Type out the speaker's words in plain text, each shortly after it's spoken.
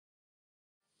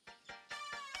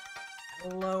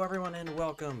Hello everyone and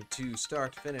welcome to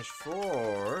Start to Finish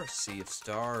for Sea of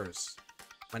Stars.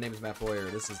 My name is Matt Bowyer.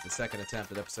 This is the second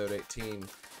attempt at episode 18.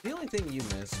 The only thing you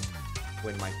missed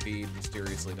when my feed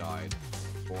mysteriously died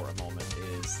for a moment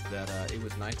is that it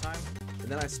was nighttime, and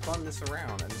then I spun this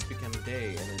around and this became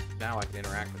day, and now I can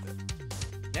interact with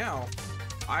it. Now,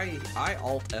 I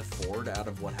Alt F4'd out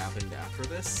of what happened after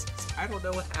this. I don't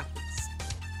know what happens.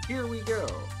 Here we go.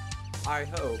 I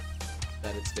hope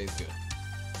that it stays good.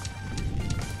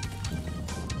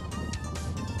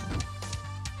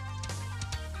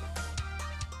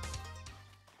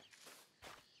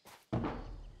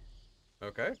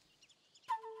 Okay.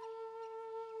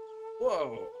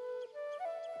 Whoa.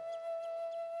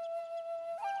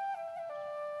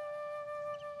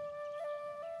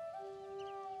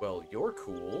 Well, you're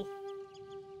cool.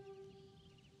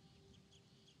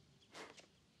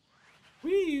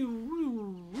 Wee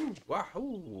woo woo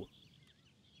wahoo.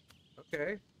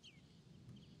 Okay.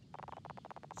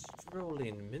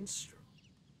 Strolling minstrel.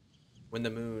 When the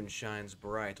moon shines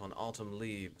bright on autumn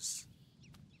leaves,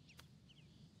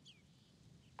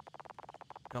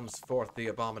 comes forth the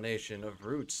abomination of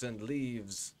roots and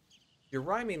leaves. You're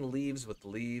rhyming leaves with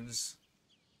leaves.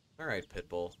 Alright,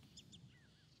 Pitbull.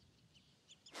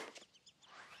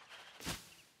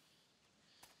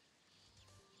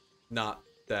 Not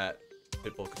that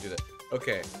Pitbull could do that.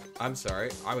 Okay, I'm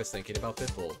sorry. I was thinking about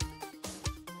Pitbull.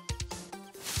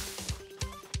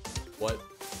 What?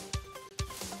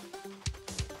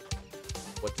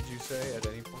 What did you say at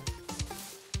any point?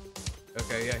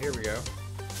 Okay, yeah, here we go.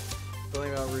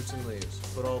 Something about roots and leaves.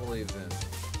 Put all the leaves in.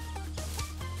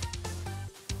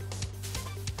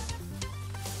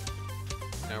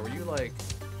 Now, were you like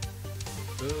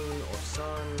moon or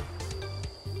sun?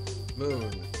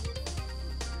 Moon.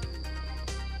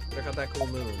 Check out that cool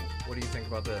moon. What do you think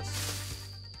about this?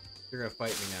 You're gonna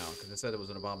fight me now, because I said it was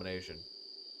an abomination.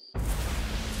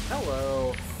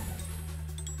 Hello!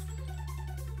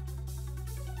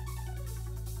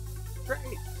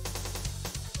 Great!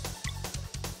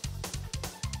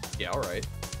 Yeah, alright.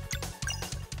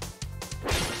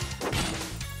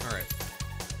 Alright.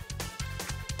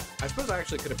 I suppose I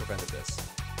actually could have prevented this.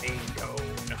 Ain't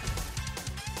gone.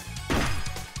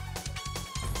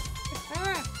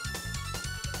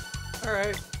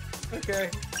 Alright. Okay.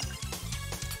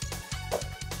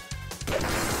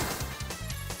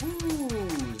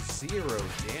 Ooh, 0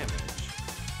 damage.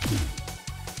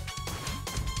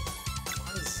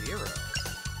 Why 0?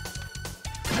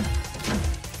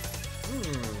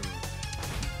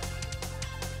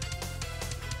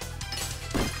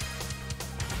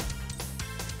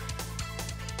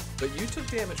 But you took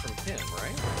damage from him,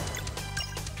 right?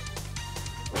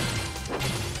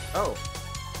 Oh,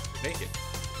 you're naked.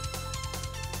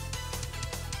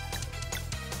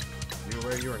 You were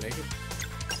aware you were naked?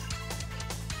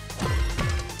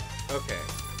 Okay.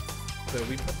 So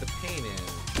we put the pain in.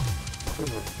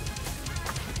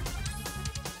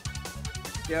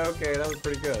 Yeah, okay, that was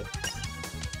pretty good.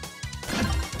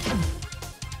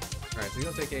 Alright, so you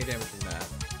don't take any damage from that.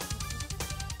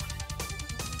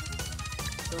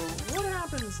 So what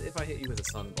happens if I hit you with a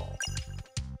sunball?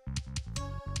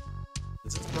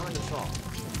 Does it burn us off?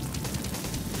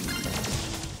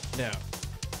 No.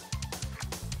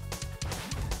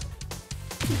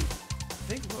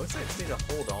 I think most I just need to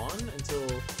hold on until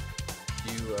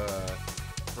you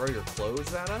throw your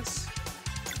clothes at us.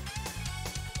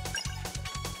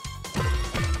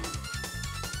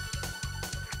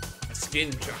 A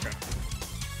skin chucker.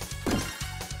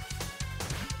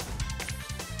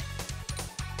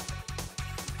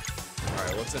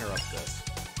 Alright, let's interrupt this.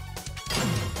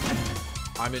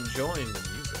 I'm enjoying the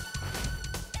music.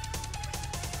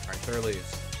 Alright, clear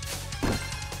leaves.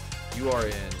 You are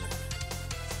in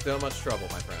so much trouble,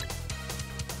 my friend.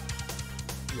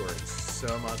 You are in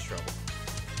so much trouble.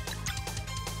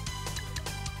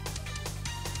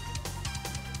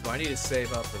 So I need to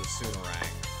save up for the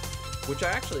Soonerang, which I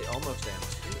actually almost am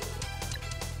too.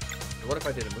 And what if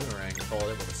I did a Moonerang and followed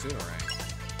it with a Soonerang?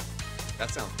 That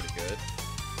sounds pretty good.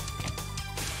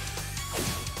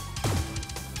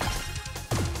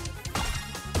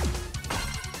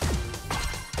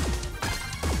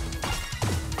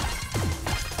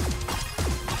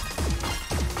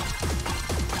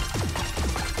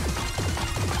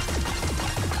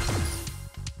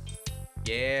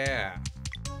 Yeah.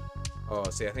 Oh,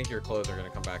 see, I think your clothes are going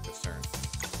to come back this turn.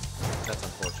 That's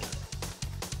unfortunate.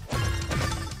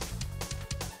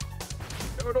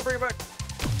 No, don't bring it back.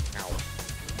 Ow.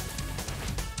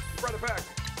 Brought it back.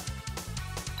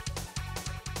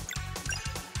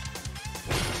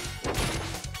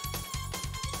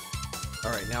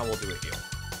 Alright, now we'll do a heal.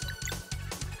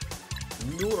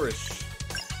 Nourish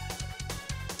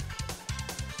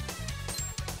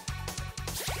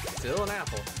Still an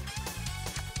apple.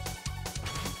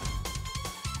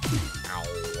 Ow.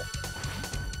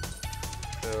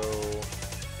 So,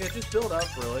 yeah, just build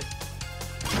up, really.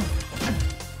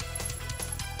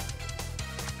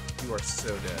 You are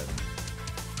so dead.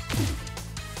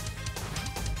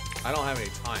 I don't have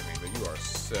any timing, but you are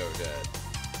so dead.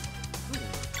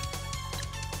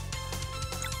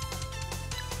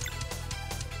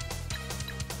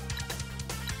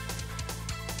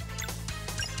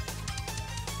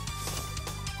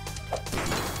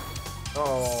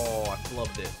 Oh, I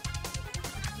flubbed it.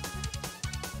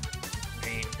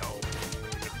 Pain cone.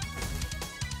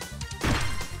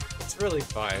 It's really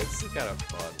fun. It's kind of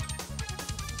fun.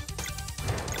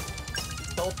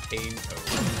 It's called pain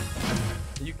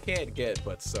cone. You can't get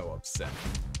but so upset.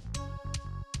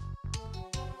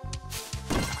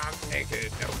 I'm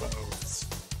naked, no bones.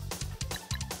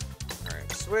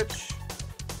 Alright, switch.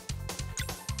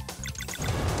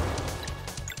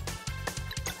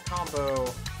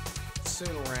 Combo.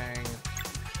 Soonerang.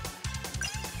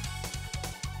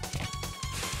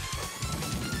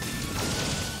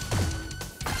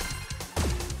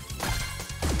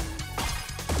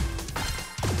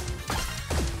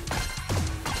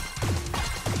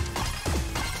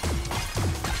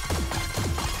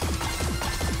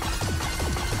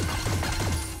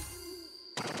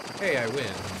 Hey, I win.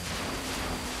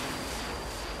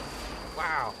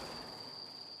 Wow.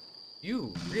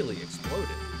 You really exploded.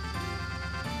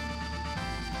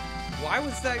 Why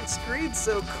was that screen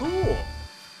so cool?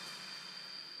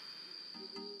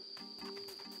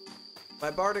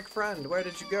 My bardic friend, where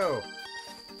did you go?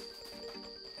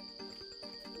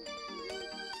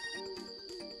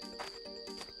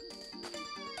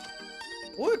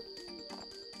 What?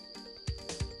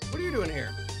 What are you doing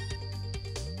here?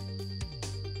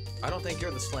 I don't think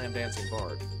you're the slam dancing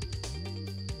bard.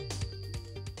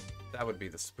 That would be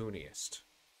the spooniest.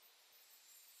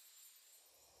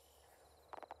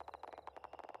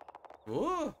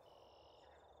 Whoa!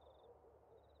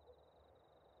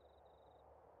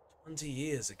 20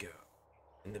 years ago,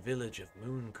 in the village of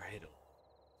Moon Cradle.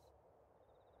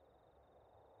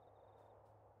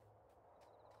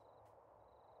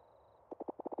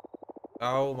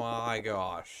 Oh my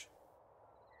gosh.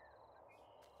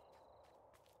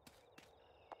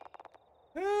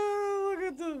 Oh,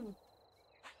 look at them.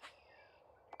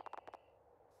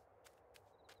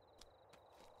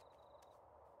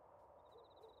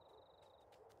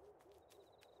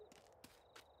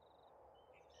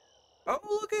 Oh,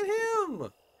 look at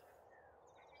him!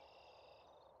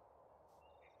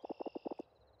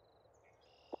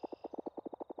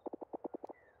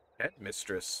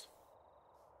 Headmistress.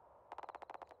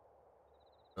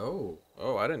 Oh,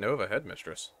 I didn't know of a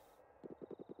headmistress.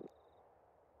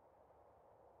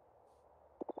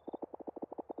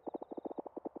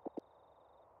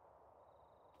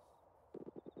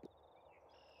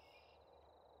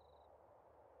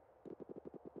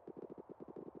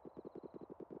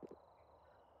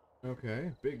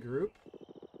 Okay, big group.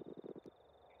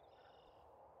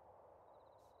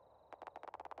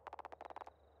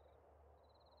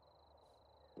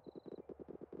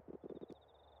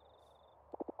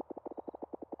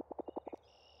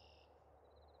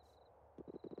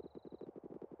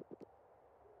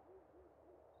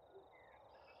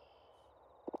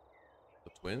 The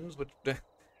twins? Which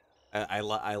I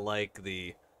like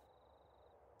the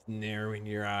narrowing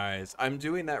your eyes. I'm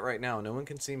doing that right now. No one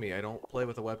can see me. I don't play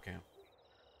with a webcam.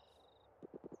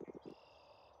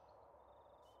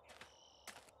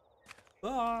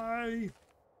 Bye!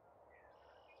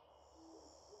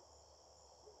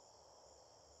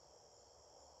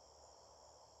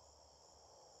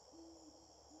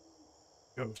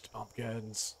 Ghost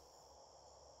pumpkins.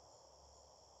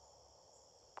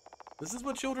 This is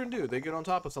what children do. They get on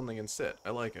top of something and sit.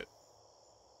 I like it.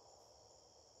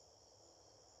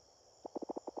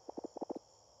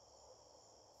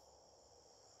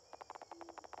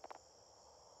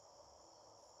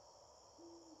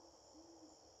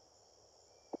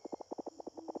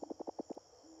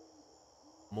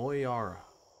 Moyara.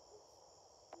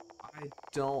 I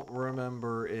don't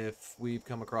remember if we've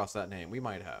come across that name. We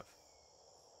might have.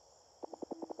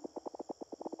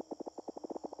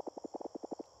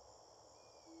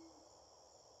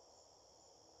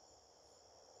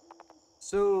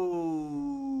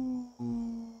 So...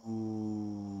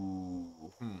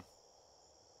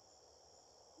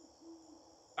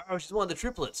 Oh, she's one of the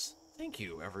triplets. Thank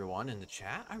you, everyone in the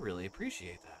chat. I really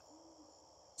appreciate that.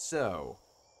 So...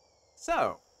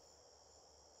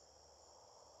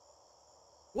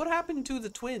 What happened to the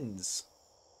twins?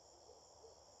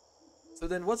 So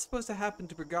then what's supposed to happen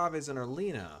to Bragaves and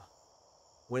Arlena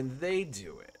when they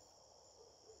do it?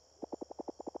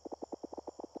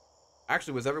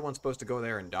 Actually, was everyone supposed to go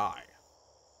there and die?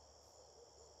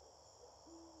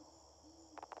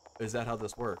 Is that how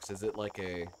this works? Is it like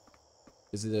a...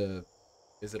 Is it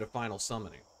a final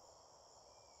summoning?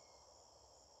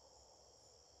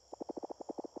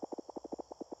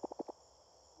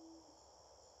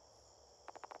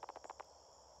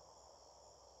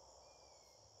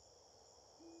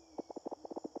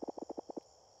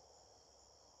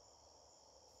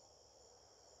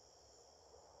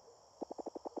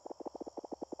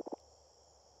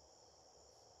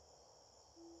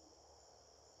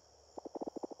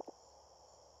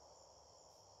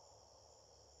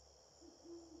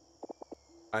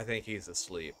 I think he's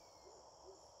asleep.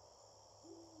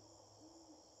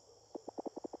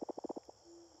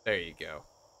 There you go.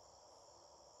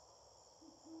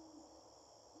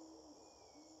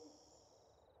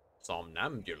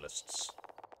 Somnambulists.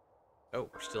 Oh,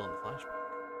 we're still in the flashback.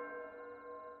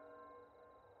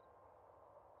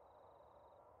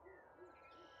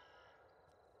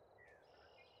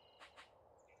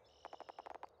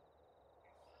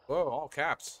 Whoa, all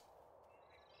caps.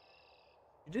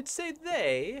 You did say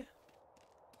they,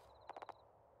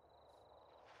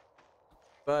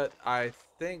 but I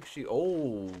think she...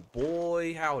 Oh,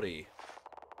 boy, howdy.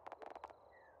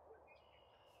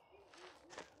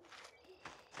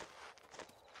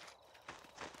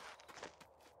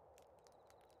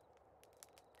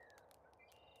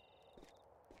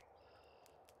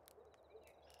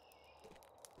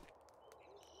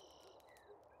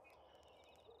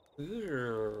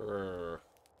 Urgh.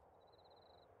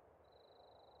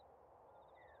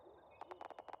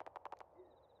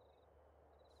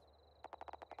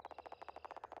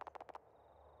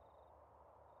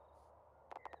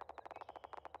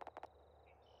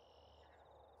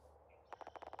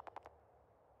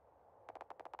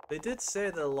 They did say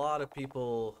that a lot of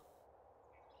people...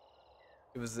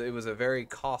 It was a very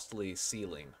costly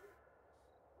ceiling.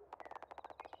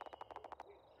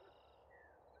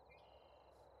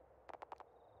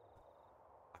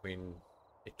 I mean,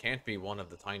 it can't be one of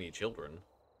the tiny children.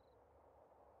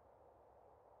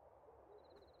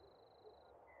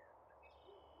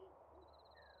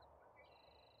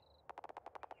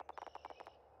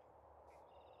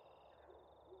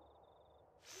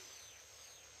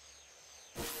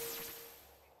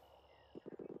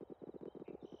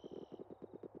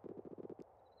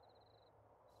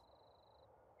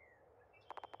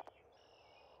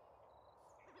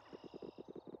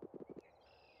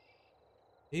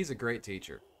 He's a great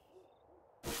teacher.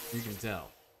 You can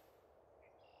tell.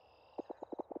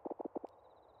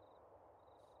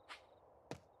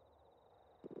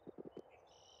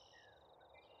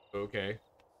 Okay.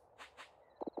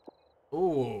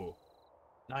 Ooh.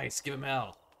 Nice, give him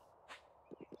hell.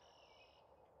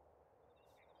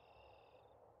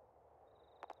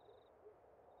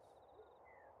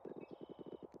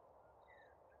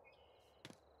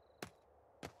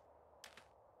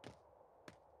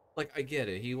 Like, I get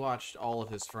it. He watched all of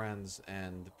his friends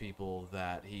and the people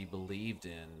that he believed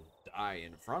in die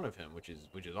in front of him, which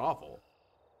is awful.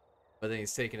 But then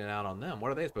he's taking it out on them.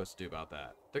 What are they supposed to do about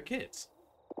that? They're kids.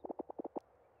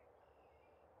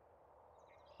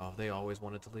 Oh, they always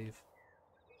wanted to leave.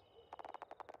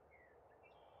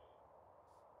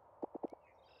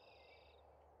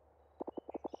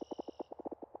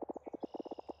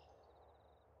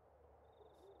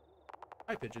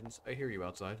 Hi, pigeons. I hear you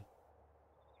outside.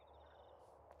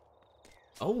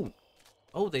 Oh.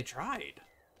 Oh, they tried.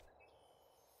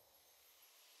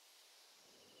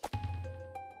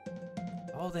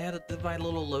 Oh, they had my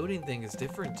little loading thing is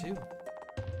different too.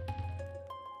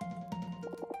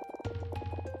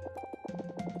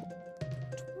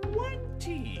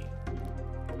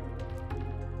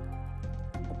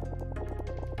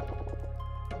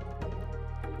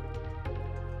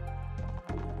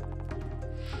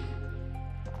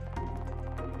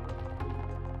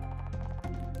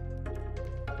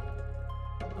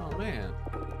 Oh man.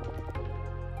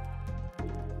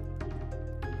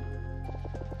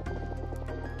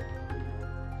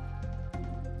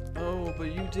 Oh,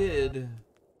 but you did.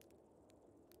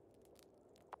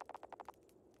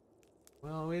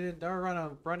 Well, we didn't.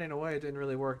 Our running away didn't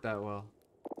really work that well.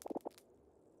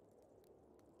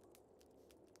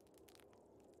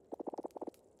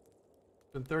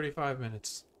 It's been 35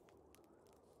 minutes.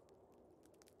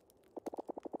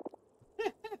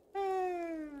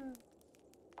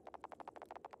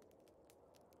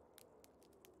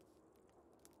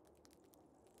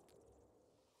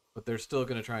 But they're still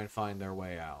gonna try and find their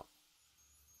way out.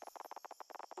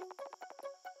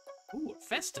 Ooh, a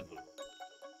festival.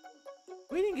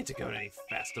 We didn't get to go to any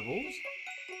festivals.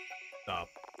 The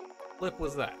flip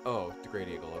was that? Oh, the Great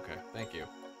Eagle. Okay, thank you.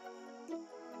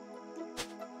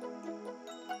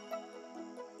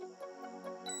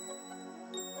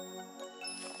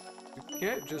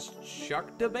 Okay, just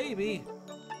shuck the baby.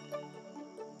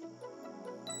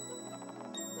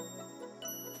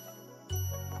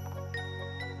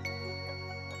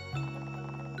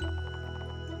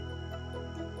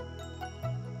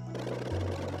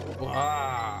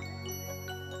 Wow.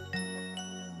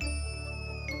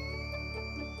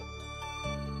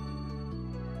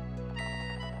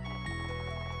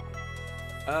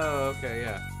 Oh, okay,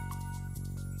 yeah.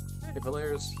 Hey,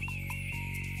 Valera's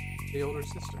the older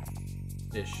sister.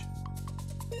 Ish.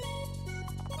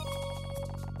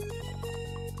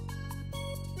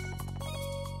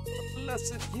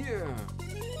 Blessed year.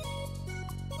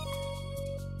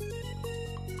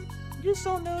 You just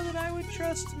don't know that I would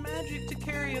trust magic to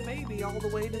carry a baby all the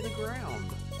way to the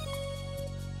ground.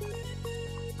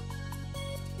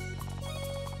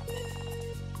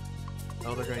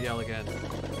 Oh, they're gonna yell again.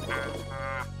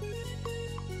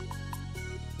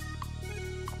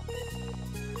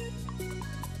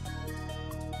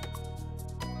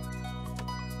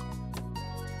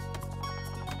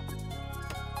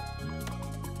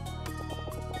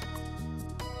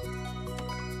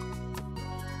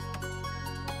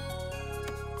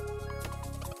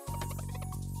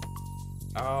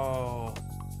 Oh,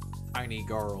 tiny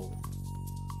girl.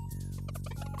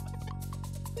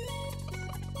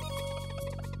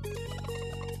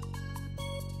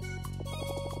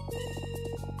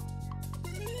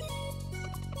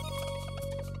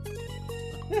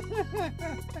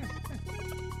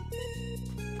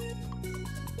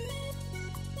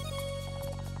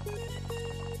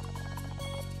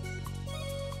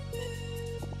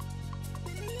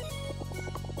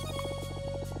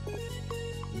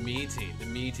 Meeting. The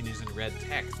meeting is in red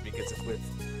text because with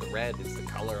the red is the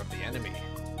color of the enemy.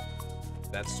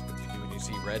 That's when you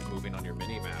see red moving on your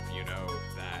mini-map, you know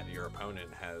that your opponent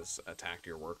has attacked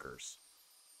your workers.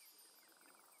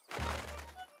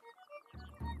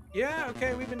 Yeah,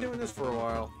 okay, we've been doing this for a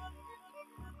while.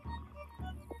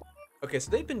 Okay,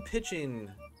 so they've been pitching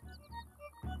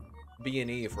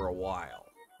B&E for a while.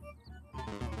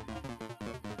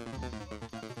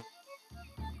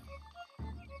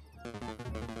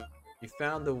 You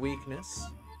found the weakness.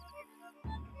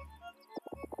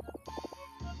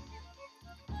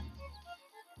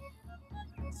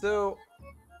 So,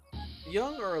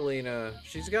 young Arlena,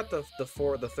 she's got the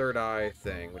third eye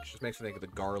thing, which just makes me think of the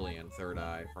Garlean third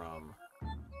eye from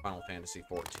Final Fantasy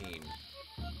XIV,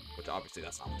 which obviously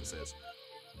that's not what this is.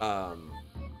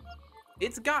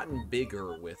 It's gotten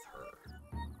bigger with her.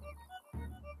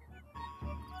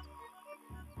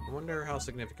 I wonder how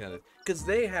significant that is. Because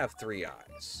they have 3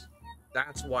 eyes.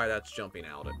 That's why that's jumping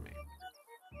out at me.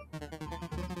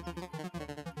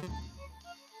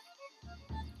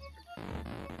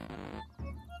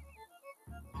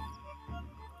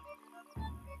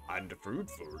 And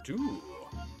fruitful, too.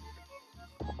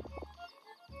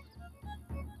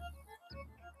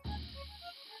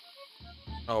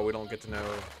 Oh, we don't get to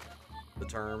know the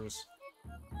terms.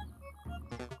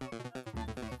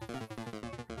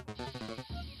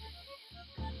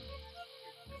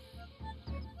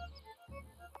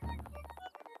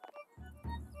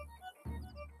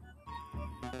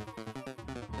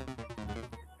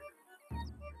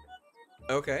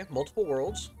 Okay, multiple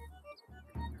worlds.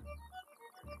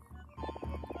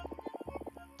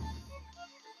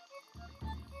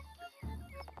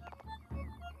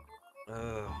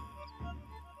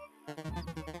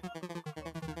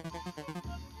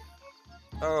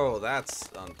 Oh, that's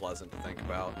unpleasant to think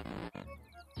about.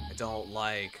 I don't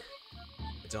like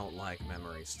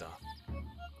memory stuff.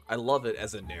 I love it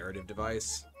as a narrative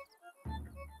device,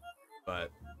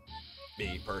 but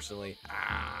me personally,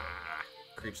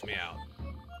 creeps me out.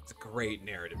 It's a great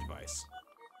narrative device.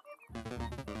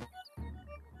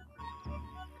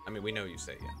 I mean, we know you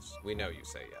say yes. We know you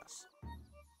say yes.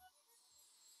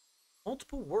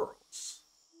 Multiple worlds.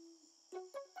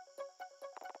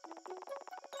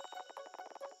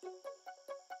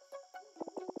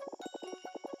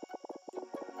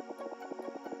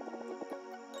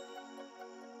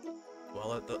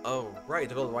 Well, oh, right,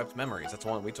 the ability wipes memories. That's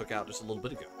one we took out just a little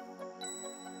bit ago.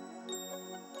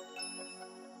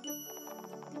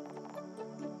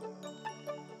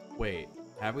 Wait,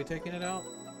 have we taken it out?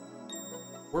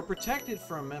 We're protected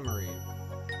from memory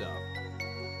stuff.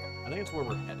 I think it's where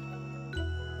we're headed.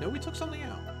 No, we took something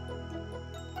out.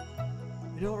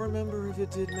 I don't remember if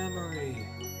it did memory.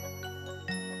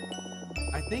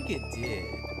 I think it did.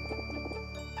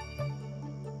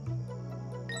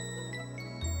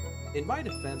 In my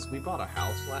defense, we bought a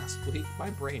house last week. My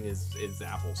brain is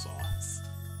applesauce.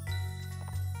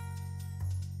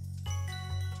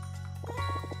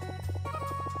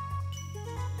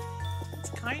 It's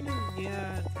kind of,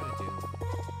 yeah, kind of do.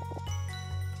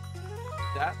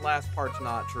 That last part's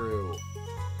not true.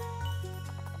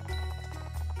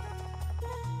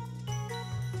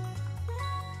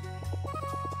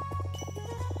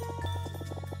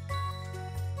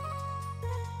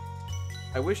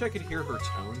 I wish I could hear her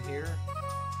tone here.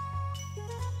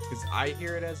 Because I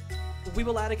hear it as, we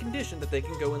will add a condition that they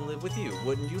can go and live with you.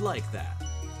 Wouldn't you like that?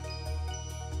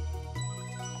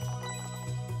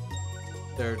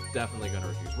 They're definitely going to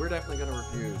refuse. We're definitely going to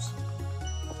refuse.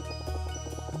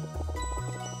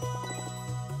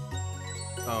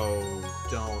 Oh,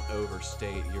 don't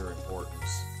overstate your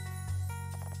importance.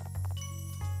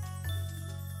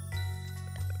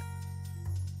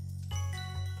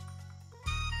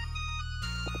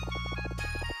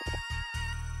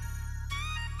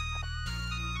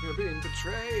 You're being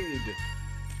betrayed.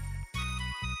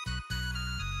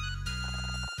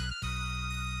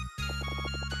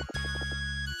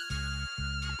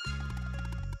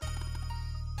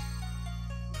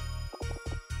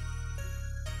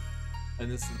 And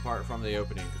this is the part from the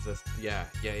opening, because that's, yeah.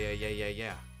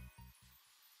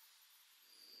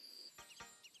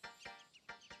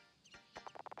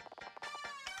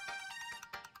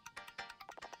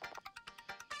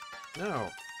 No.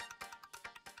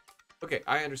 Okay,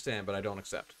 I understand, but I don't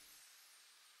accept.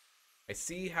 I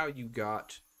see how you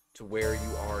got to where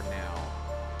you are now,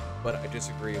 but I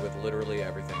disagree with literally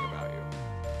everything about you.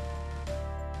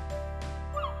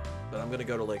 But I'm gonna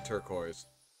go to Lake Turquoise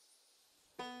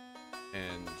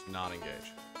and not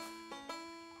engage.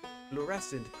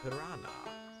 Fluorescent piranha.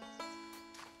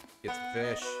 It's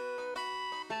fish.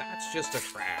 That's just a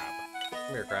crab.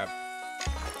 Come here, crab.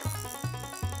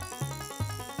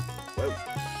 Whoa.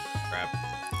 Crab.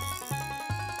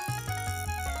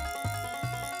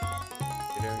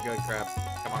 You're doing good, crab.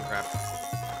 Come on, crab.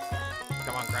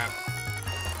 Come on, crab.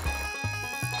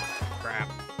 Crab.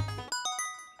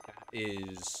 That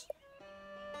is...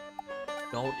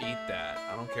 Don't eat that.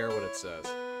 I don't care what it says.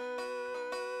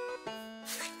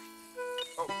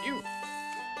 Oh, you!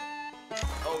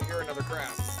 Oh, you're another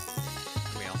crab.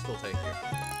 I mean, I'll still take you.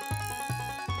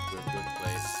 Good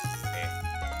place.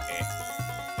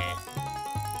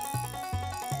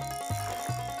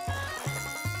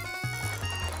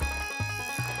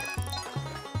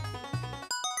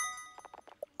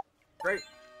 Great.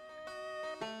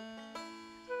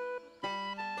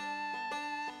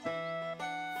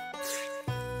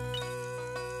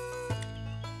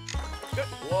 Good.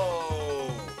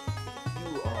 Whoa!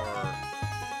 You are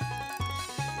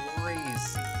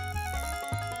crazy.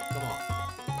 Come on.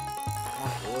 Come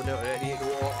on. Oh, no. I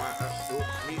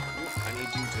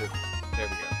need you to... There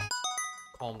we go.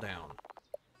 Calm down.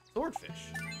 Swordfish.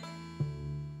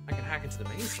 I can hack into the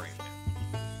mainframe now.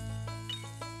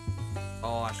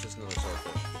 Oh, that's just another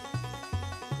swordfish.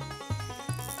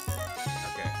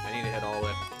 Okay, I need to head all the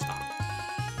way up to the top.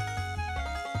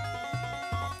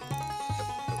 Yep,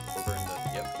 over in the...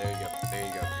 Yep, there you go. There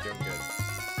you go. You're doing good.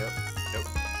 Nope.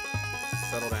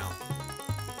 Settle down.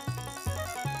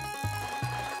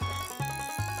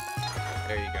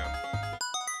 There you go.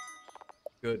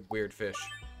 Good, weird fish.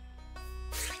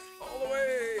 All the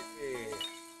way!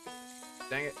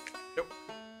 Dang it. Nope.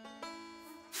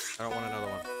 I don't want another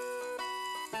one.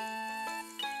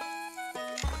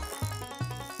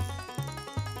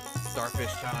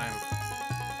 Starfish time.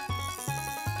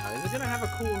 Now, is it gonna have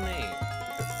a cool name?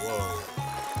 Whoa.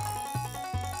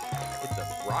 It's a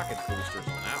rocket boosters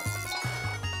on that one.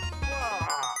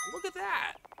 Wow, look at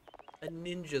that. A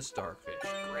ninja starfish.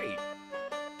 Great.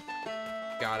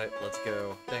 Got it. Let's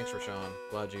go. Thanks, Rashawn.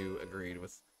 Glad you agreed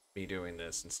with me doing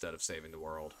this instead of saving the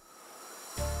world.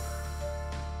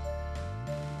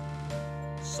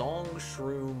 Song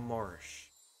Shroom Marsh.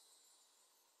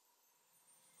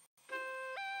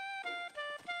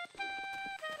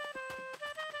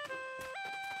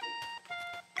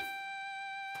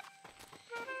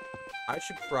 I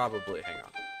should probably, hang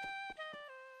on.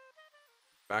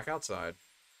 Back outside.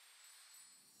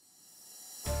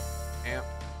 Amp.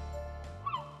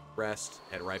 Rest.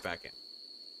 Head right back in.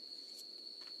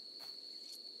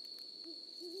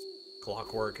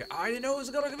 Clockwork. I didn't know it was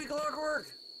gonna be clockwork!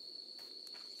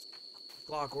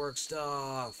 Clockwork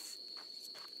stuff.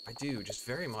 I do, just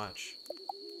very much.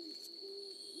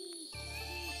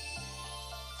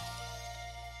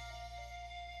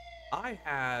 I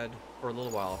had, for a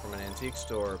little while, from an antique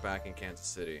store back in Kansas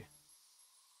City,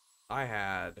 I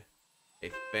had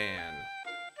a fan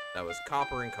that was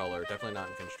copper in color, definitely not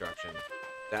in construction,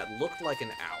 that looked like an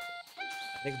owl.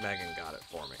 I think Megan got it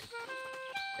for me.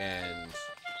 And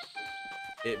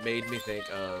it made me think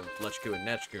of Lechku and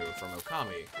Nechku from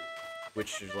Okami,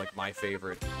 which is like my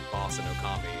favorite boss in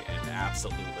Okami, and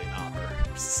absolutely not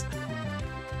hers.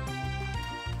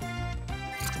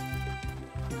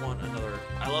 want another.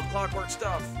 I love clockwork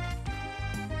stuff.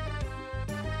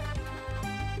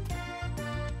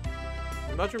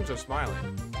 The mushrooms are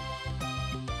smiling.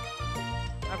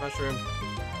 Hi, mushroom.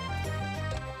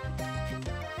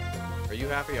 Are you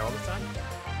happy all the time?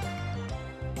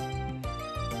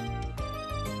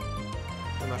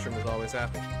 The mushroom is always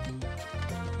happy.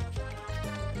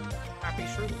 Happy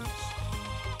shrooms.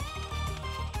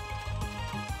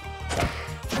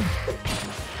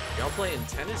 Y'all playing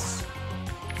tennis?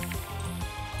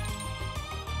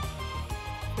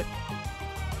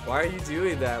 Why are you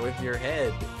doing that with your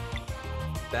head?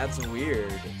 That's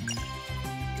weird.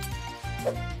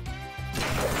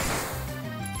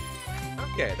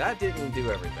 Okay, that didn't do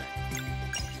everything.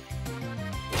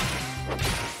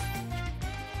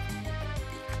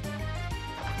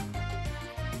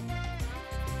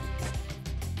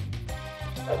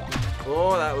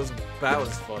 Oh, that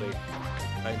was funny.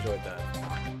 I enjoyed that.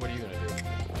 What are you gonna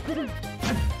do?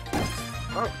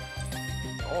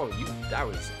 Oh,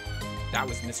 that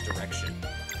was misdirection.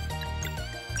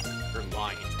 You're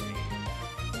lying to me.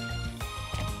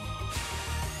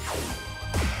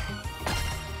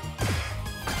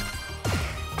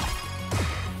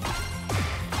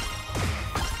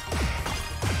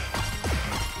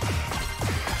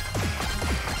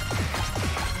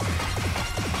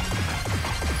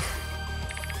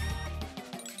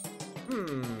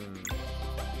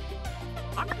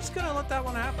 I'm just gonna let that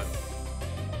one happen.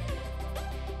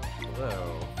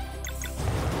 Although...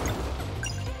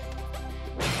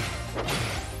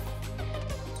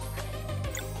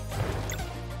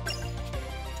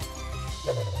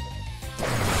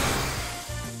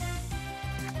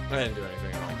 I didn't do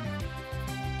anything at all.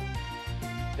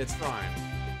 It's fine.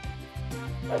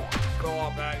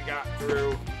 Oh, that got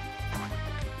through.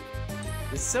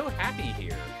 It's so happy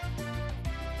here.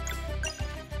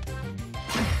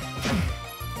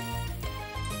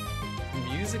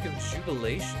 Music of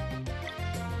jubilation.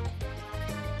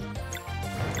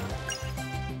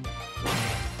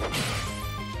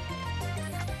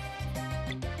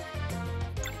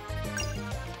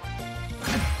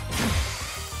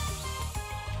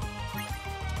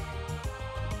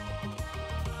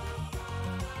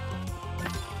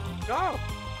 Go!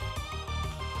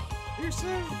 You're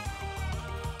singing.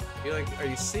 You're like, are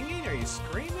you singing? Are you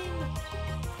screaming?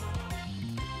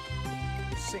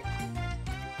 You sing.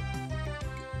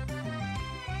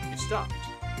 You stopped.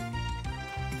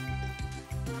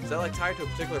 Is that like tied to a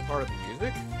particular part of the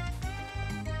music?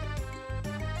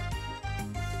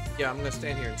 Yeah, I'm gonna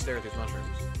stand here and stare at these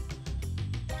mushrooms.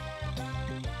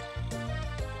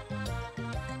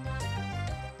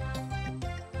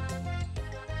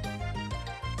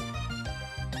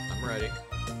 I'm ready.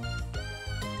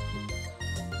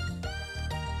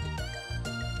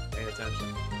 Pay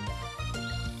attention.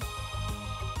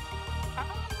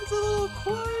 Ah, there's a little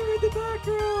choir in the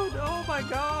background! Oh my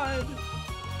god!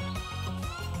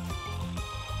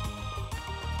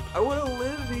 I want to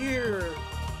live here!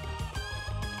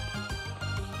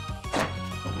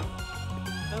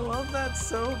 I love that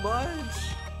so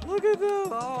much! Look at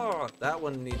them! Oh, that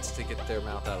one needs to get their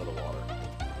mouth out of the water.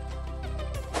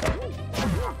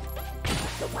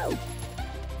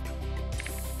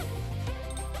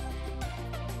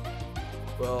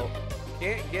 Well,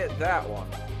 can't get that one.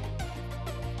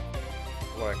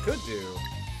 What I could do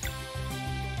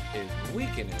is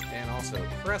weaken it and also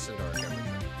crescent arc everything.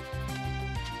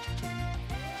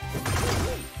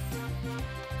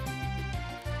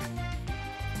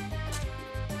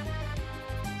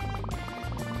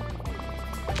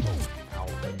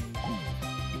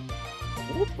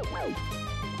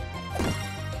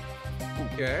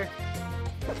 Okay.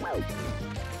 Alright,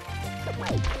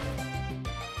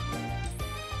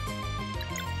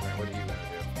 what are you gonna do?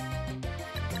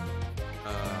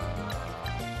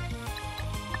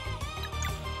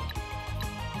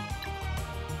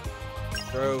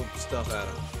 Throw stuff at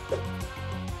him.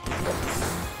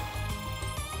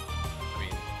 I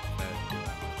mean, that didn't do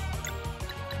that much.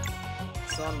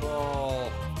 Sunball!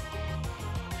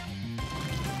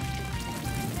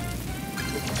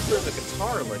 There's a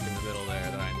guitar lick in the middle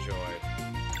there that I enjoyed.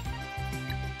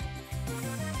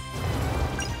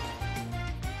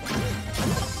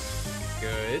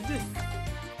 Good.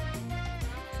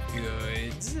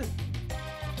 Good.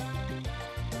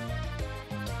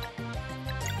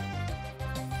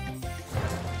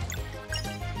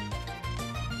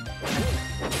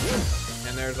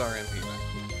 And there's our MP back.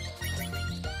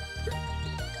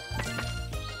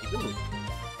 Ooh.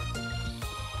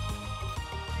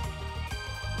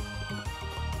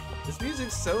 This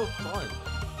music's so fun.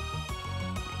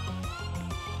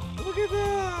 Look at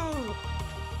them!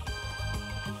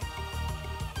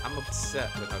 I'm I'm upset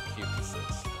with how cute this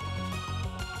is.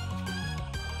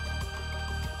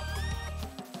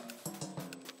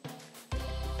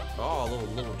 Oh,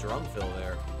 a little drum fill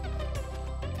there.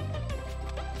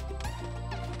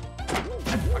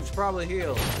 I should probably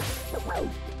heal.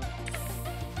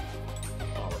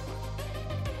 Oh,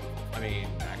 I mean,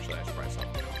 actually, I should probably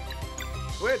something.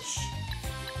 Switch!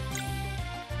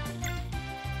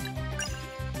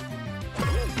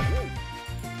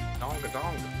 Donga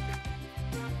donga.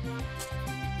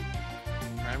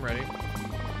 I'm ready.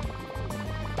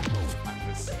 I'm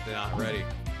just not ready.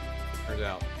 Turns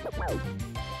out.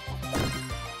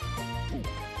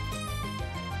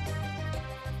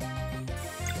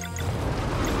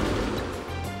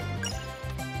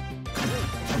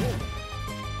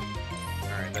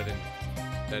 Alright, that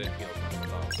didn't heal as much as I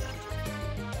thought it was going to.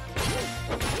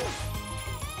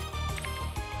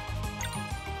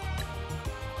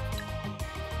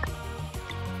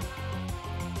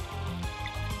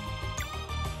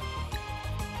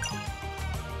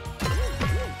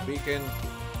 Beacon.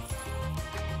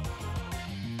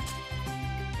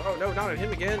 Oh no, not at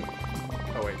him again.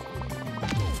 Oh wait.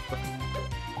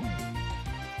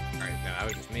 Alright, no, that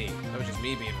was just me. That was just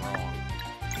me being wrong.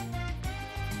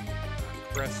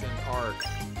 Crescent arc.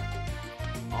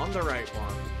 On the right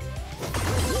one.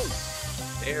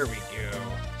 There we go.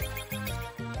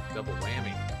 Double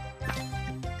whammy.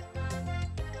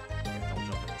 Yeah, don't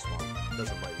jump in the swamp. It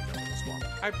doesn't let you jump in the swamp.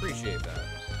 I appreciate that.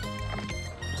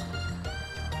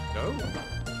 No.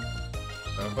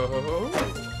 Oh.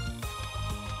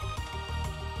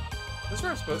 This is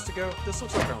where I'm supposed to go? This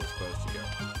looks like where I'm supposed to go.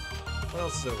 What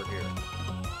else is over here?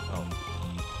 Oh.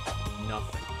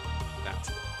 Nothing. That's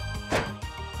it. I'm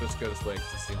supposed to go this way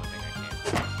because it's the only thing I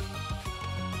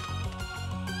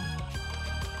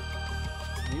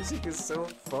can. Music is so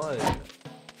fun.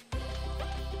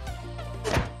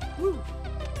 Woo!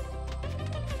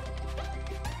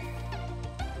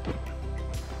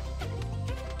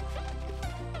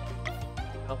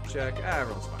 Health check. Ah,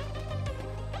 everyone's fine.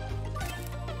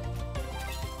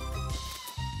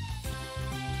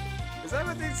 Is that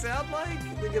what they sound like?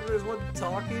 Like if there's one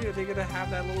talking, are they gonna have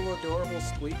that little adorable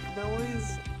squeak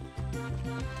noise?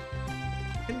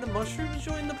 Can the mushrooms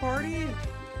join the party?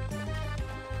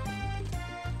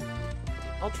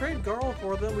 I'll trade Garl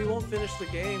for them. We won't finish the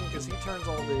game because he turns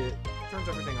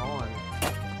everything on.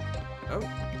 Oh,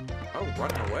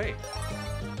 running away.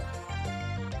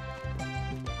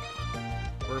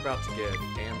 We're about to get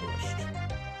ambushed.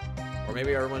 Or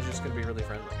maybe everyone's just gonna be really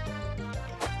friendly.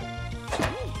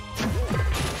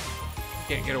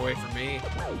 Can't get away from me.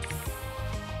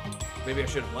 Maybe I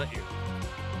shouldn't let you.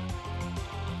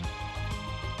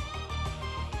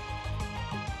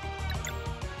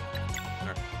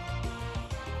 Alright.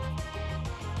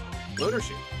 Loader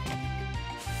sheet.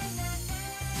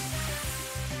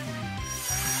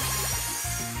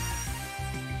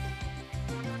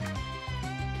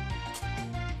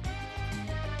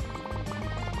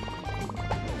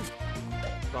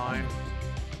 Fine.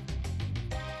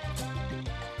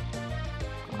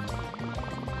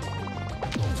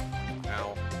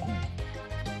 Ow.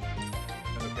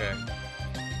 Okay.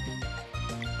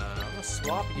 I'm gonna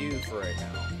swap you for right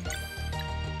now.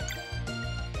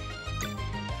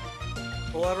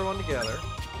 Pull everyone together.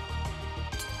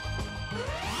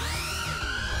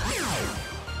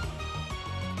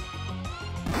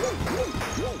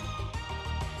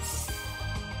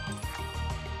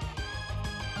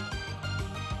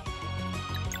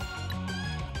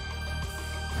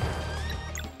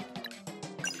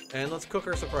 And let's cook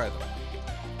our surprise.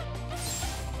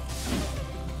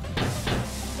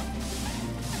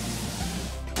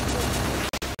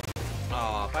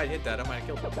 Aw, if I hit that, I might have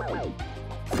killed him.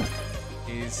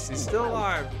 He's still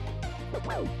alive.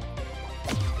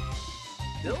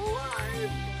 Still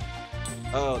alive.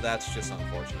 Oh, that's just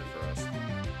unfortunate for us.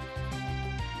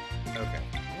 Okay,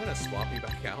 I'm gonna swap you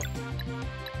back out.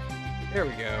 There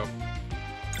we go.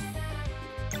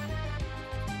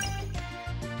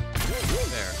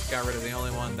 There, got rid of the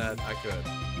only one that I could.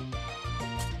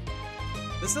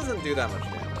 This doesn't do that much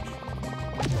damage.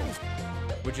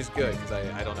 Which is good, because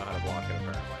I don't know how to block it,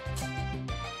 apparently.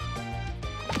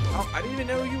 Oh, I didn't even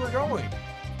know you were going.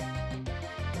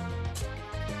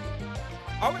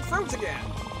 Oh, it froze again.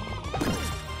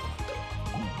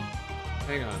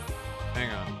 Hang on.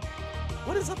 Hang on.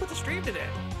 What is up with the stream today?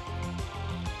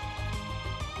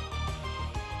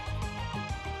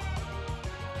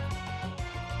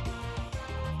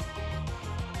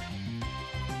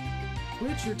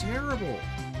 Twitch, you're terrible.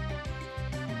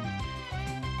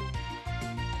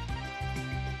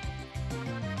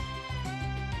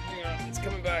 Hang on, it's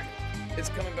coming back. It's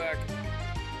coming back.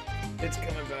 It's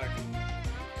coming back.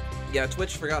 Yeah,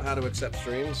 Twitch forgot how to accept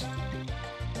streams,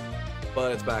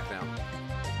 but it's back now.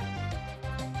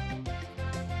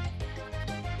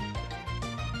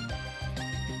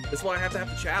 That's why I have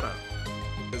to chat up,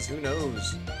 because who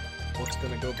knows what's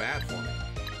gonna go bad for me.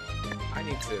 I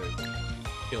need to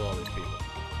kill all these people.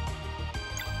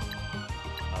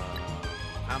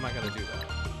 How am I gonna do that?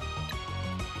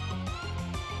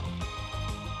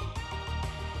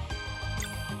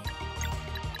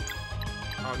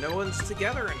 Oh, no one's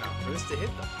together enough for this to hit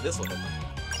them. This will hit them.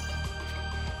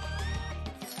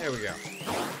 There we go.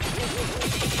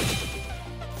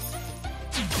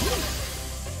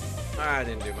 I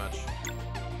didn't do much,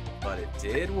 but it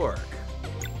did work.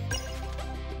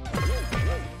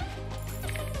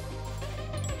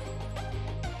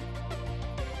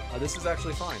 This is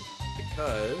actually fine,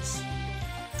 because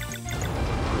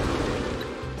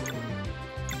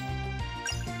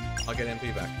I'll get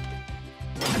MP back.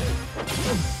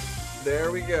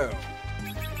 There we go.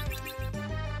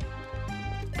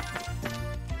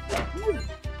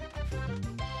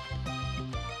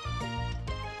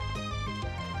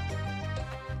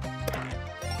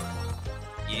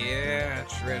 Yeah,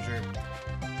 treasure.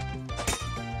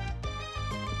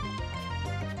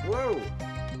 Whoa!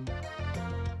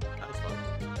 That was fun.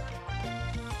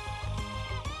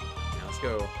 Now let's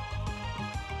go.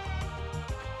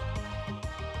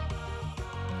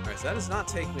 Alright, so that does not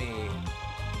take me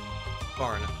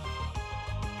far enough.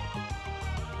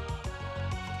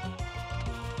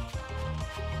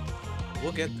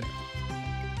 We'll get there.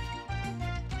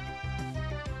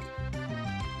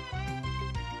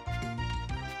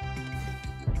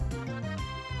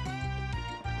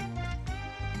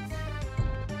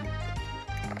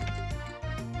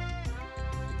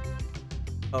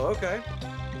 Oh, okay.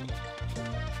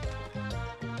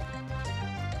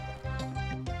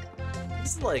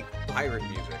 This is like pirate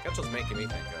music. That's what's making me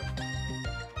think of.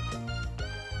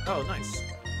 Oh, nice.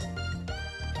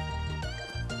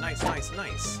 Nice, nice,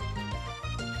 nice.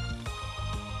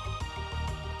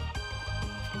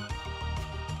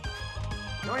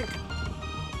 Yoink!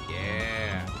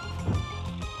 Yeah.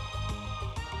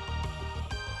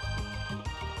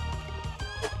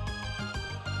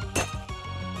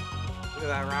 Look at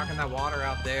that rock and that water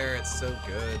out there. It's so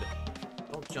good.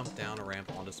 Don't jump down a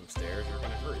ramp onto some stairs. You're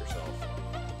gonna hurt yourself.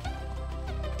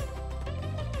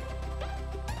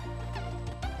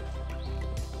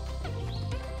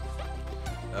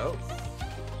 Oh.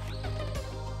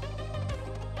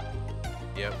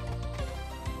 Yep.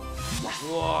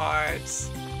 What?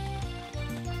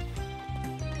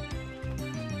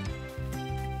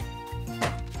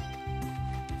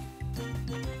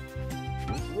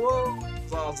 Whoa!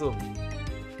 That's awesome.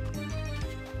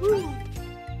 Woo!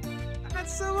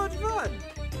 That's so much fun!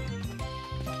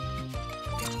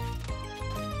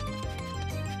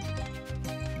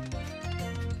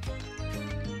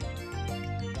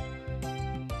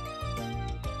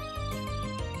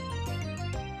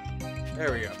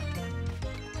 There we go.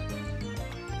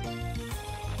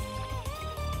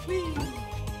 Whee!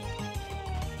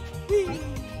 Whee!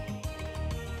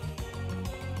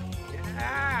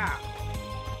 Yeah!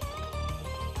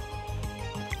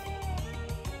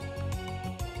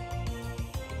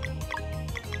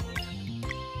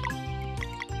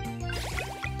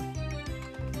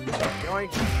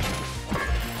 Yoink!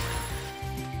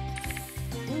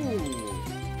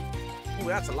 Ooh,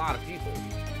 that's a lot of people.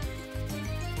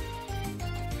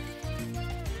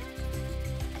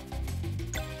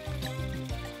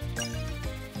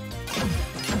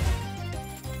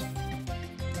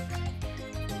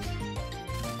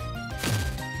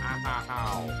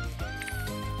 Ow.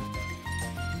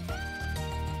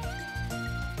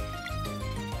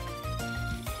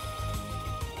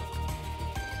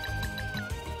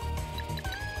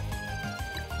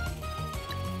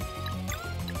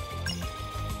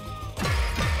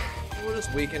 We'll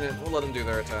just weaken it. We'll let them do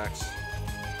their attacks.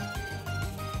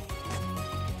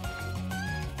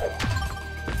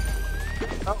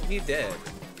 Oh, he's dead.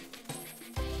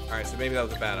 Alright, so maybe that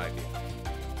was a bad idea.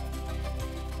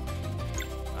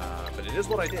 But it is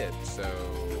what I did, so...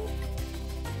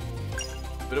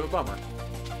 Bit of a bummer.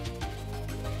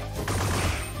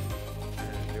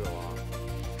 And do a lot.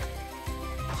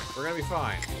 We're gonna be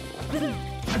fine.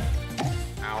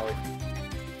 Ow.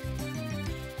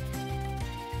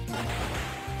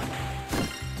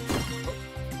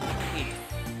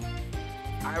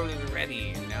 I was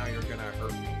ready, and now you're gonna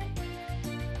hurt me.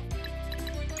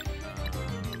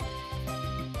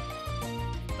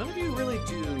 None of you really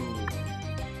do...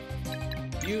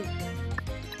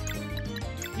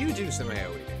 You do some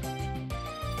AoE damage.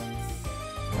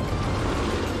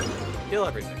 Kill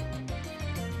everything.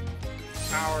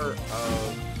 power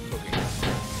of cooking.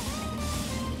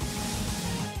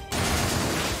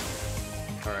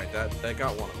 Alright, that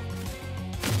got one of them.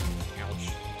 Ouch.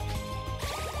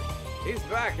 He's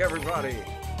back, everybody!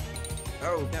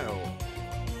 Oh no.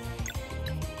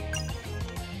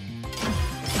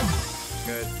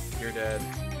 Good, you're dead.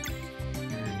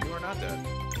 And you are not dead.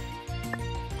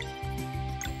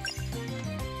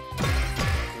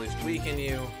 At least weaken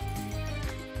you.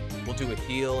 We'll do a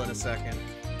heal in a second.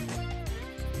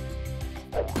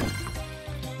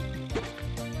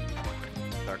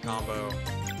 Our combo.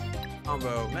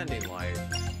 Combo, Mending Light.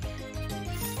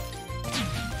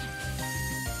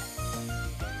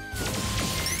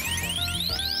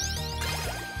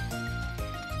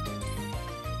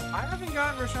 I haven't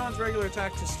gotten Rashawn's regular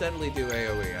attack to steadily do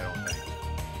AoE, I don't think.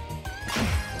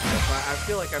 I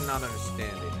feel like I'm not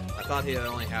understanding it. I thought it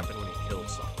only happened when he killed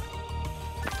something.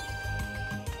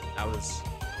 That was...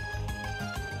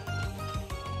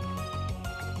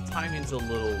 timing's a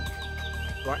little...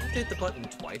 Do I have to hit the button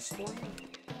twice for me?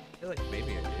 I feel like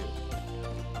maybe I do.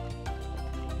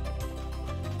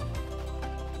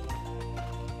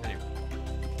 Anyway.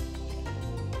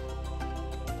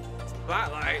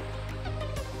 Spotlight!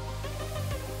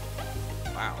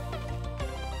 Wow.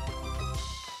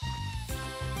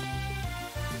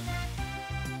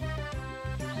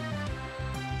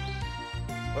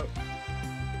 Whoa.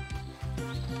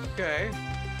 Okay.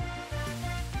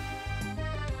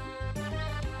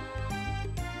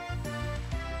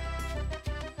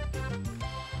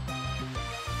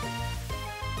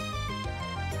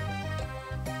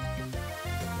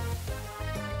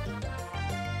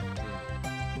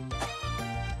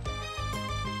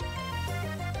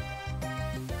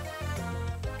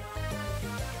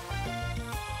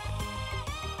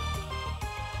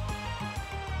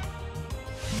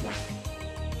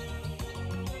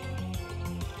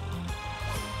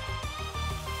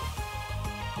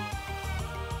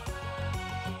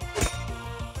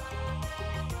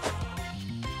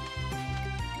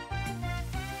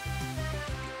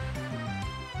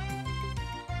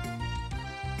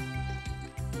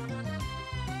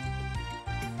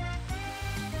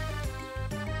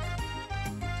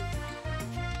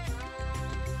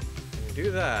 Do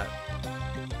that.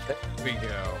 There we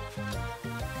go.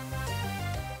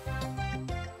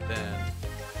 Then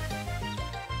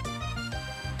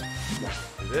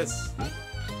do this.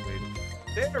 Wait.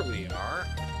 There we are.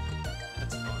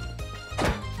 That's fun.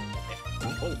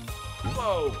 Oh.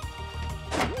 Whoa.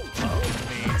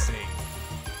 Amazing.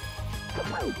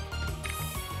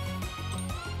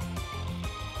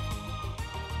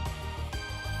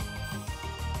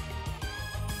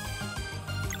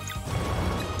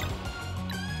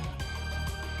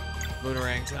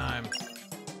 Boomerang time.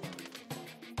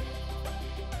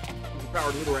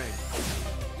 Powered boomerang.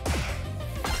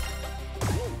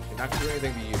 Did not do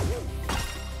anything to you.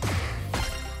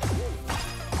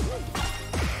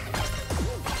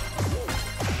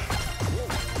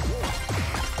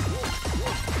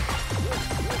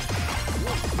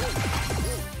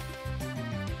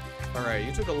 Alright,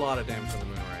 you took a lot of damage from the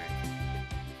boomerang.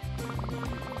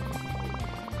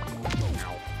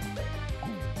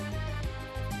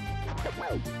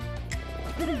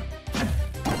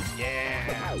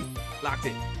 Yeah! Locked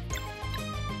it.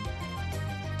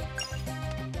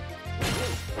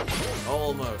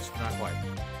 Almost, not quite.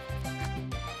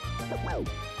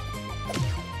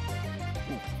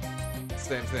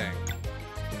 Same thing.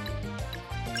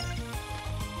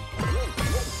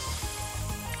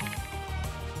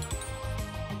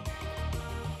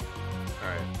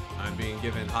 Alright, I'm being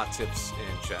given hot tips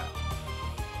in chat.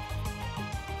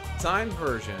 Timed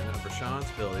version of Rashawn's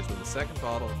abilities when the second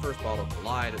bottle and first bottle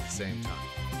collide at the same time.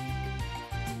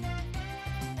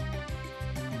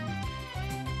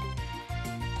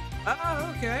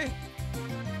 Oh, okay.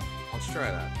 Let's try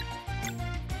that.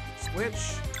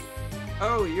 Switch.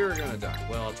 Oh, you're gonna die.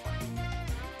 Well, it's fine.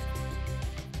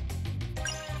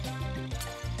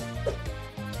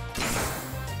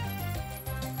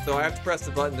 So I have to press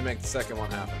the button to make the second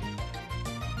one happen.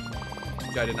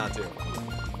 Which I did not do.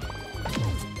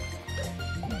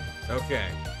 Okay.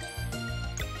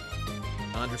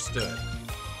 Understood.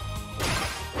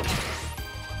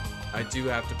 I do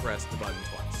have to press the button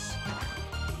twice.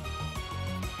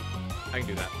 I can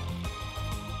do that.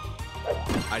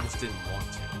 I just didn't want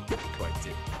to. So I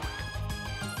did.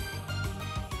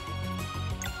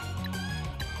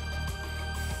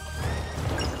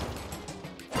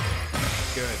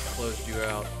 Good. Closed you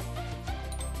out.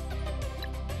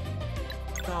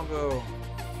 Combo.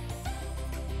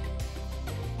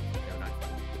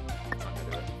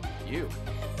 You.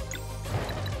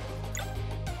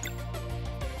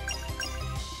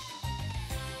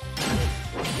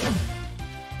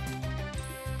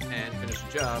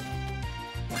 job.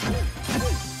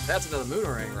 That's another moon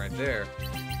ring right there.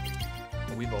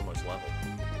 We've almost leveled.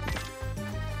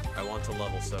 I want to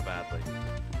level so badly.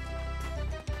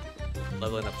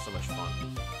 Leveling up is so much fun.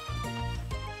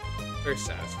 Very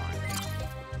satisfying.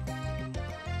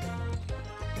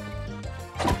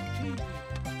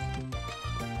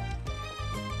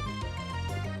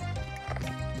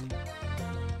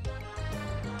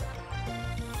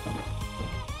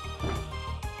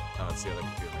 Oh, it's the other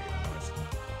computer making a noise.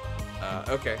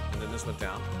 Okay, and then this went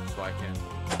down, so I can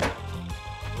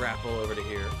grapple over to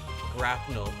here.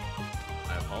 Grapnel.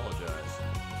 I apologize.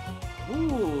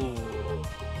 Ooh.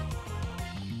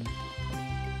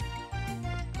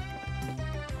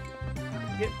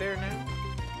 Get there now?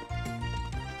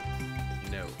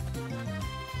 No.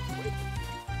 Wait.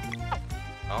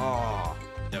 Oh,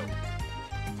 no.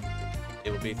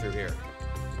 It will be through here.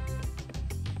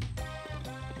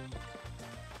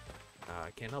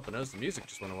 I can't help but notice the music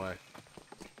just went away.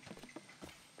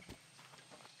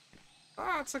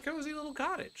 Ah, it's a cozy little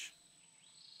cottage.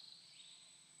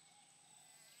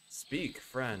 Speak,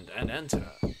 friend, and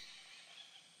enter.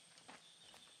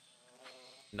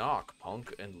 Knock,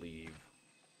 punk, and leave.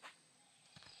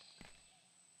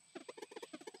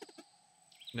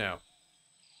 No.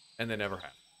 And they never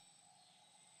have.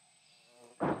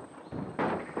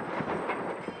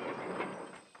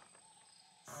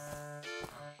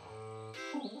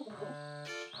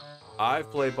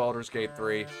 I've played Baldur's Gate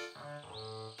 3.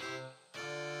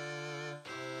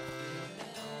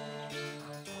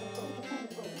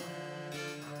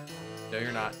 No,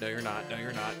 you're not. No, you're not. No,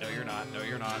 you're not. No, you're not. No,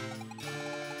 you're not.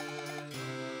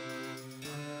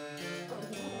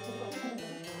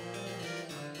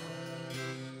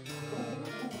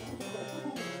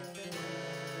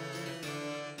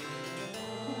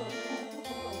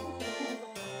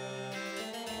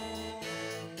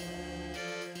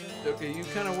 Okay, you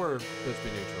kind of were supposed to be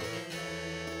neutral.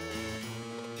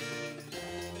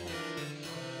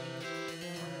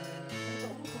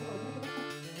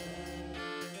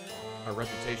 Our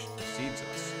reputation precedes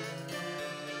us.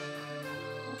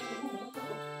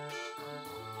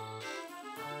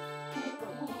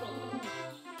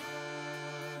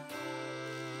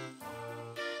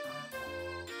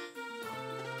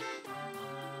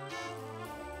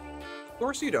 Of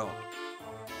course you don't.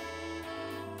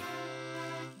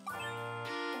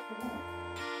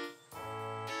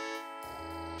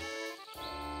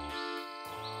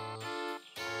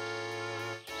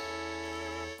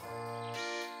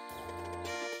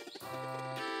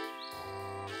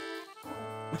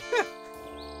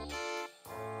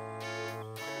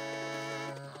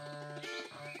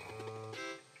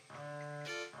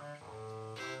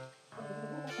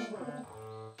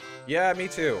 Yeah, me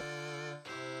too.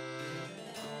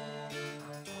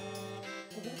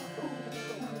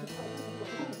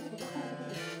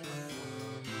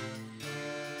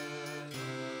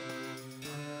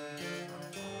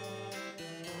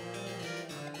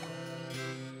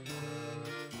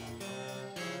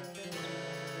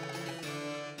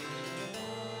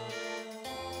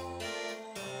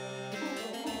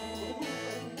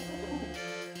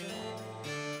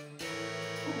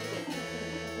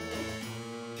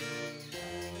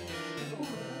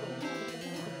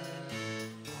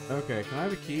 Okay, can I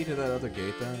have a key to that other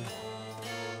gate then?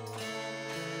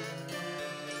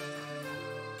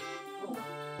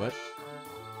 What?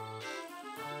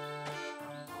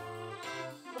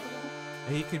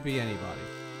 He could be anybody.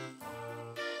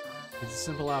 He's a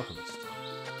simple alchemist.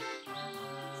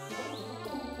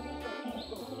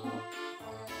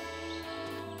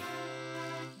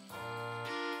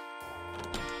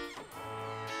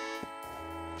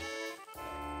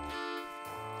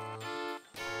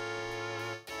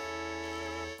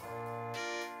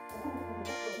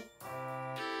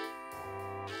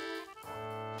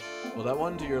 Well, that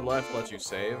one to your left lets you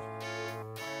save.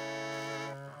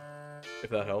 If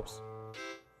that helps.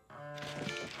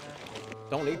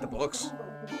 Don't eat the books.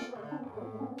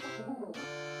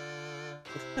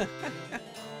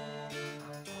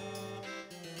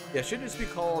 Yeah, shouldn't it just be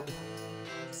called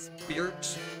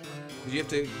spirit? You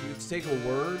take a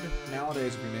word.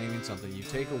 Nowadays, if you're naming something, you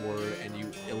take a word and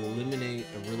you eliminate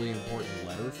a really important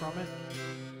letter from it,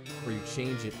 or you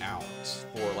change it out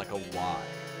for like a Y.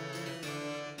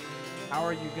 How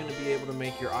are you going to be able to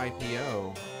make your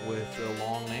IPO with a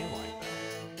long name like that?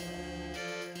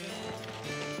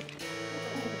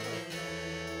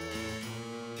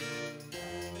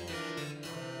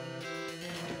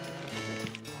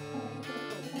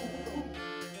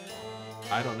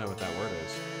 I don't know what that word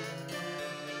is.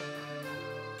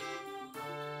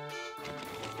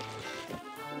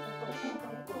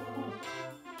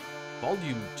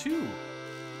 Volume 2.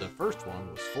 The first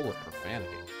one was full of profanity.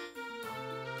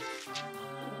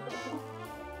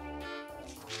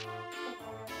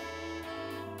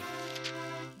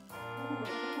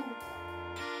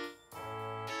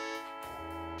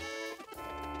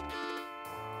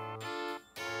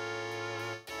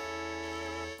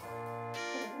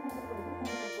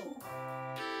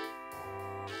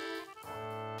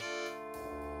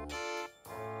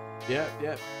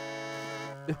 Yep.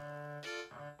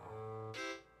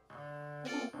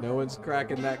 No one's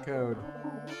cracking that code.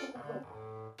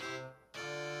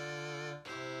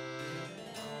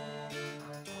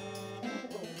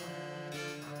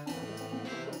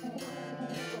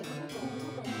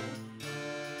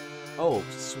 Oh,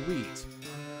 sweet.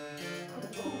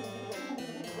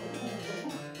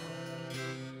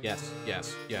 Yes.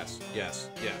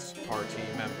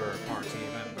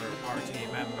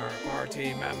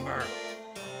 Party member.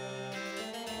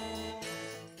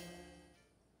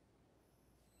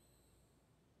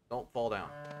 Don't fall down.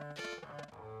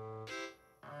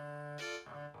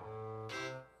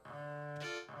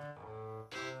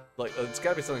 Like, it's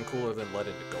gotta be something cooler than Let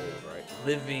Into Gold, right?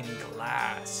 Living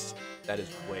Glass. That is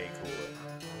way cooler.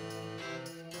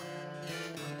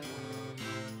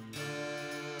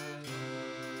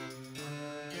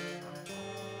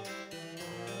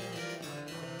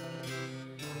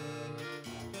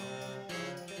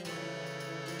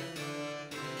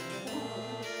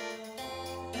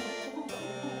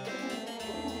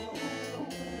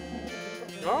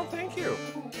 Oh, thank you.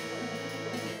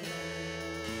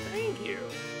 Thank you.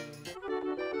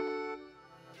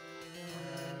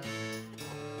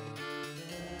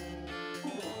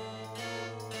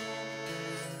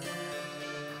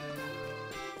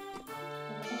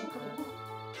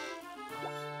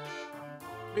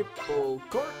 Maple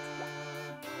cork.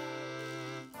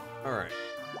 All right.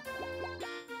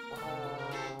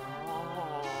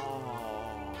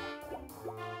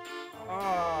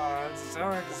 Oh, it's so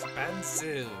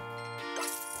expensive.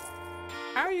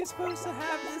 How are you supposed to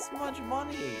have this much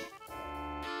money?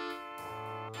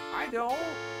 I don't.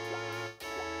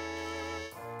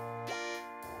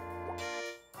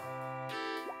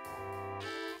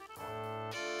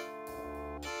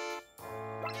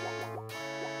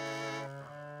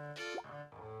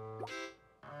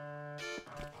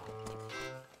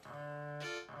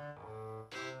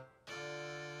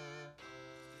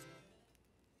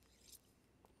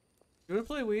 You wanna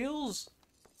play wheels?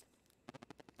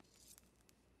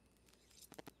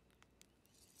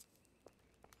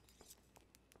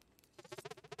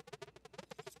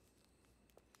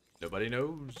 Nobody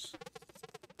knows.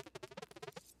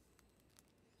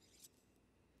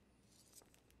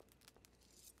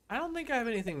 I don't think I have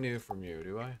anything new from you,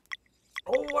 do I?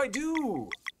 Oh, I do!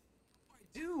 I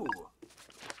do!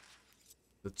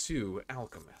 The two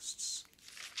alchemists.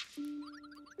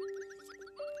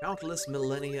 Countless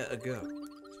millennia ago,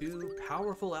 two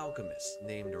powerful alchemists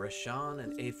named Rashan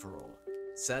and Aephorol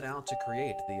set out to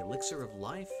create the elixir of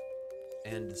life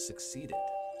and succeeded.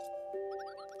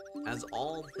 As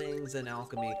all things in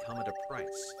alchemy come at a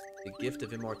price, the gift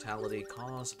of immortality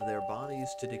caused their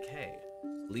bodies to decay,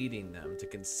 leading them to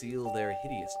conceal their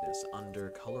hideousness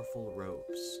under colorful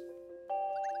robes.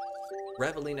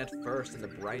 Reveling at first in the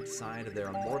bright side of their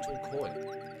immortal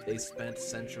coil, they spent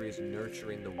centuries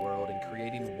nurturing the world and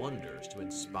creating wonders to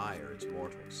inspire its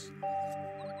mortals.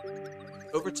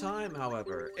 Over time,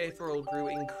 however, Aephorol grew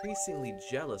increasingly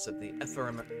jealous of the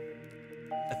ephemerality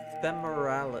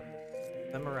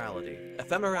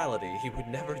he would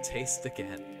never taste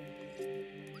again.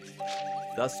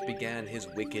 Thus began his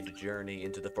wicked journey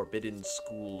into the forbidden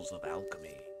schools of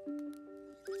alchemy.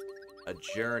 A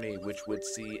journey which would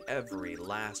see every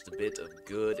last bit of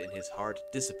good in his heart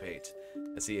dissipate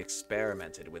as he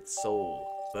experimented with soul,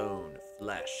 bone,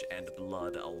 flesh, and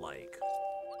blood alike.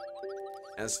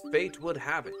 As fate would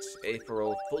have it,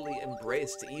 Aephorol fully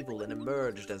embraced evil and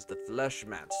emerged as the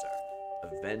Fleshmancer, a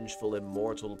vengeful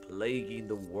immortal plaguing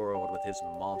the world with his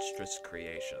monstrous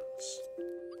creations.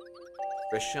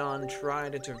 Rashan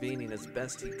tried intervening as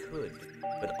best he could,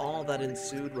 but all that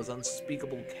ensued was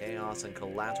unspeakable chaos and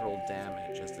collateral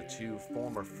damage as the two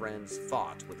former friends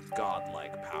fought with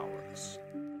godlike powers.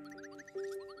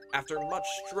 After much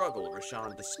struggle,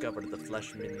 Rashan discovered the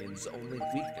Flesh Minion's only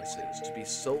weaknesses to be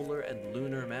solar and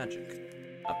lunar magic,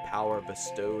 a power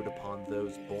bestowed upon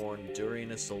those born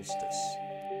during a solstice.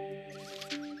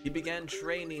 He began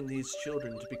training these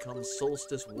children to become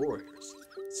solstice warriors,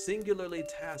 singularly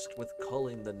tasked with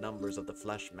culling the numbers of the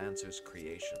Fleshmancer's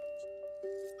creations.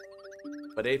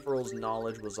 But Aephorol's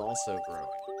knowledge was also growing.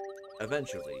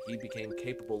 Eventually, he became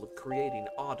capable of creating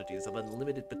oddities of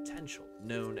unlimited potential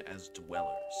known as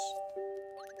dwellers.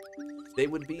 They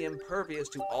would be impervious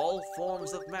to all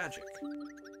forms of magic,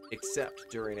 except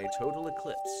during a total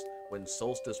eclipse, when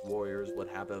solstice warriors would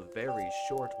have a very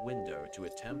short window to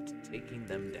attempt taking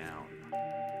them down.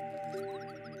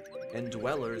 And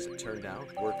dwellers, it turned out,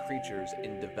 were creatures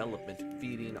in development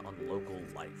feeding on local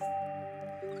life.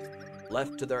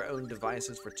 Left to their own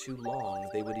devices for too long,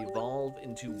 they would evolve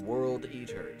into world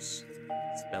eaters,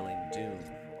 spelling doom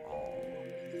for all.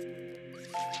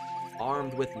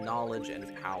 Armed with knowledge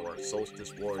and power,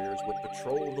 solstice warriors would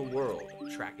patrol the world,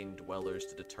 tracking dwellers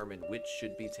to determine which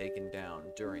should be taken down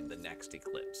during the next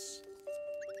eclipse.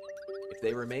 If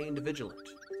they remained vigilant,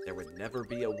 there would never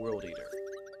be a world eater,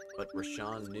 but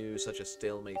Rashawn knew such a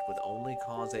stalemate would only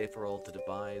cause Aetheral to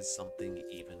devise something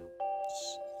even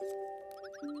worse.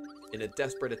 In a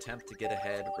desperate attempt to get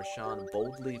ahead, Rashawn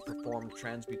boldly performed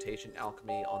transmutation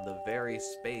alchemy on the very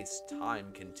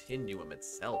space-time continuum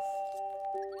itself.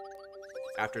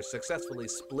 After successfully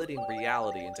splitting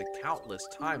reality into countless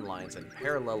timelines and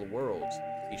parallel worlds,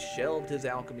 he shelved his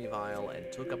alchemy vial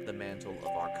and took up the mantle of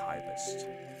archivist.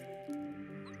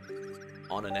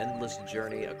 On an endless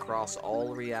journey across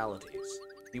all realities,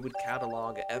 he would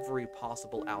catalog every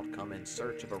possible outcome in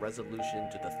search of a resolution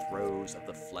to the throes of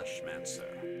the Fleshmancer.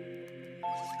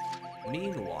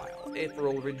 Meanwhile,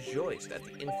 Aetheral rejoiced at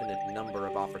the infinite number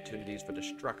of opportunities for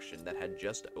destruction that had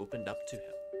just opened up to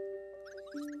him.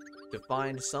 To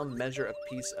find some measure of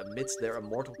peace amidst their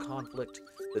immortal conflict,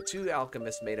 the two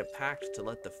alchemists made a pact to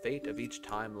let the fate of each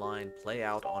timeline play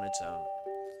out on its own.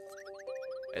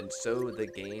 And so the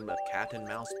game of cat and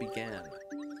mouse began,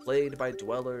 played by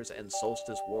dwellers and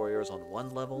solstice warriors on one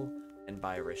level, and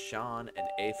by Rashawn and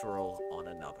Aetheral on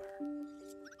another.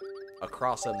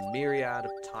 Across a myriad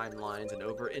of timelines and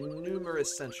over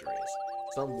innumerous centuries,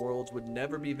 some worlds would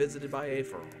never be visited by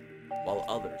Aetheral, while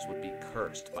others would be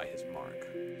cursed by his mark.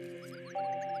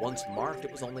 Once marked,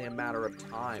 it was only a matter of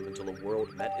time until a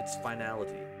world met its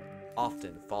finality,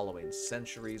 often following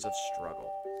centuries of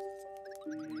struggle.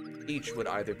 Each would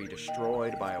either be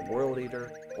destroyed by a world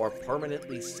eater, or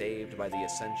permanently saved by the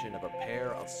ascension of a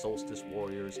pair of solstice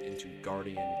warriors into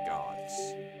guardian gods.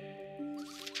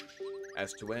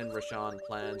 As to when Rashawn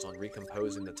plans on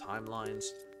recomposing the timelines,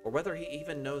 or whether he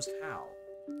even knows how,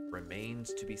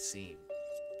 remains to be seen.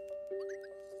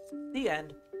 The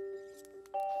end.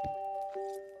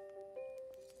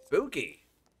 Spooky.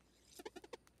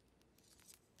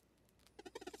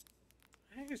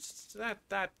 I guess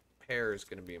that pair is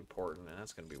going to be important, and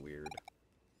that's going to be weird.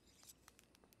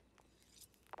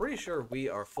 Pretty sure we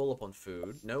are full up on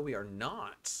food. No, we are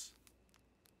not.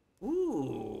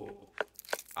 Ooh.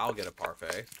 I'll get a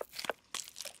parfait.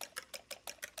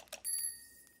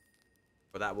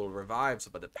 For that will revive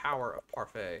some of the power of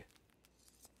parfait.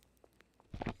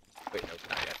 Wait, no,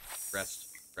 not yet. Rest,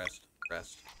 rest,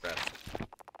 rest, rest.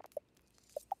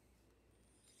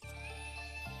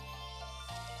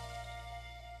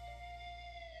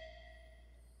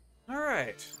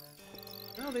 Alright.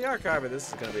 Well, the archiver, this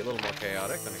is going to be a little more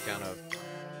chaotic on account of...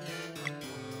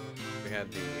 We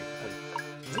had the...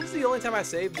 Is this the only time I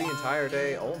saved the entire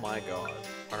day? Oh my god.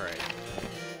 Alright.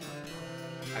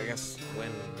 I guess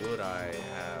when would I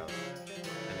have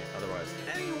any otherwise?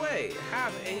 Anyway,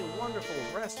 have a wonderful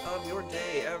rest of your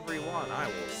day, everyone. I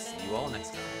will see you all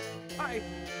next time. Bye!